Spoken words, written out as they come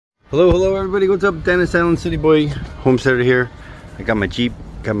Hello everybody, what's up? Dennis Allen, City Boy, homesteader here. I got my Jeep,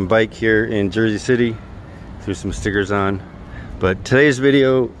 got my bike here in Jersey City. Threw some stickers on. But today's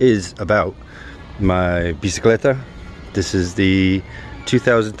video is about my bicicleta. This is the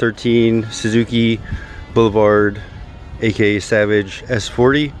 2013 Suzuki Boulevard, aka Savage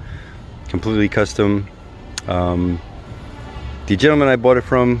S40. Completely custom. The gentleman I bought it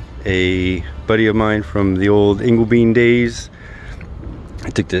from, a buddy of mine from the old Inglebean days. I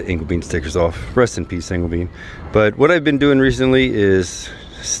took the Inglebean stickers off. Rest in peace, Inglebean. But what I've been doing recently is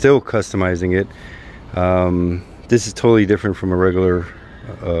still customizing it. This is totally different from a regular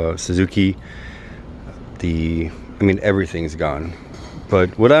Suzuki. I mean, everything's gone.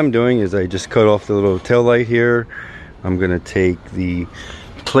 But what I'm doing is I just cut off the little tail light here. I'm gonna take the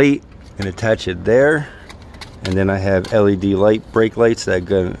plate and attach it there. And then I have LED brake lights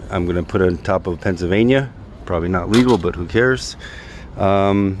that I'm gonna put on top of Pennsylvania. Probably not legal, but who cares?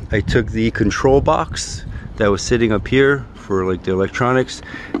 I took the control box that was sitting up here for like the electronics,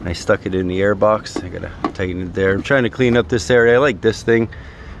 and I stuck it in the air box. I gotta tighten it there. I'm trying to clean up this area. I like this thing.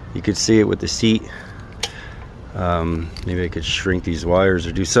 You could see it with the seat. Maybe I could shrink these wires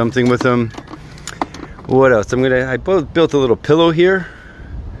or do something with them. What else? I built a little pillow here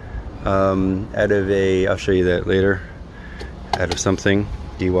out of I'll show you that later, out of something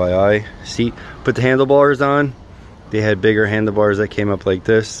DIY seat. Put the handlebars on. They had bigger handlebars that came up like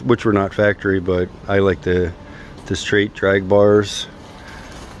this, which were not factory, but I like the straight drag bars.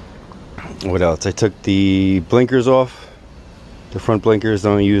 What else? I took the blinkers off. The front blinkers,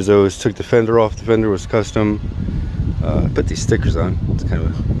 don't use those. Took the fender off. The fender was custom. Put these stickers on. It's kind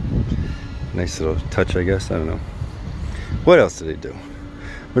of a nice little touch, I guess. I don't know. What else did I do?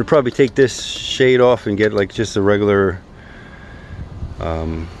 I'm gonna probably take this shade off and get like just a regular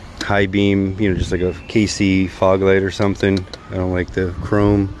high beam, you know, just like a KC fog light or something. I don't like the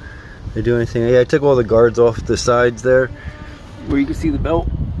chrome. They do anything? Yeah, I took all the guards off the sides there where you can see the belt.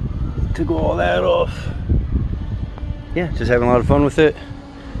 Took all that off. Yeah, just having a lot of fun with it.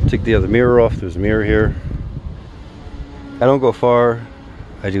 Took the other mirror off. There's a mirror here. I don't go far.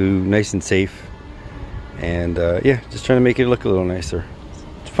 I do nice and safe. And yeah, just trying to make it look a little nicer.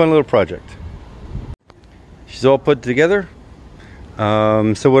 It's a fun little project. She's all put together.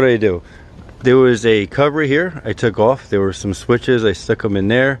 So what did I do? There was a cover here I took off. There were some switches. I stuck them in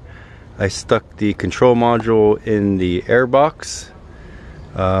there. I stuck the control module in the air box.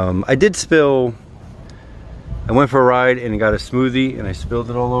 I did spill. I went for a ride and got a smoothie and I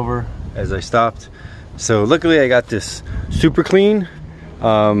spilled it all over as I stopped. So luckily I got this super clean.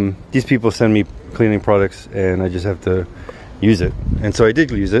 These people send me cleaning products and I just have to use it. And so I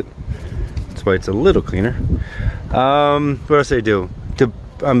did use it. That's why it's a little cleaner. What else did I do?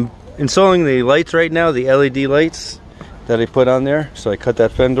 I'm installing the lights right now, the LED lights that I put on there. So I cut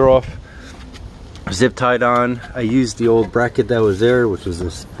that fender off, zip tied on. I used the old bracket that was there, which was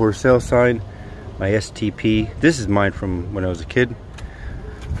this for sale sign. My STP. This is mine from when I was a kid.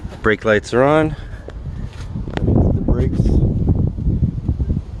 Brake lights are on. The brakes.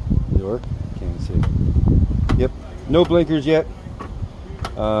 They work? Can't see. Yep. No blinkers yet.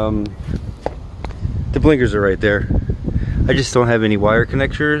 The blinkers are right there. I just don't have any wire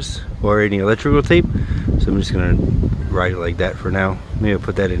connectors or any electrical tape, so I'm just gonna ride it like that for now. Maybe I'll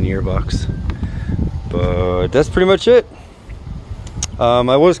put that in the earbox. But that's pretty much it.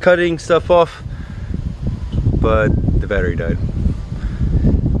 I was cutting stuff off, but the battery died.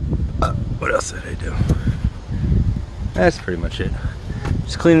 What else did I do? That's pretty much it.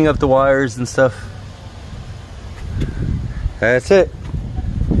 Just cleaning up the wires and stuff. That's it.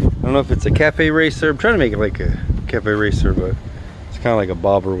 I don't know if it's a cafe racer. I'm trying to make it like a cafe racer, but it's kind of like a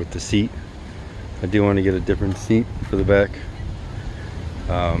bobber with the seat. I do want to get a different seat for the back.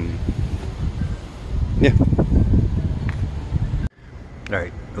 Yeah.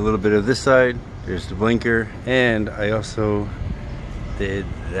 Alright, a little bit of this side. There's the blinker. And I also did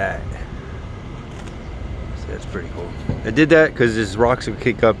that. So that's pretty cool. I did that because these rocks would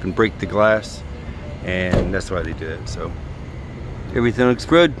kick up and break the glass. And that's why they do it. So everything looks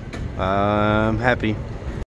good. I'm happy.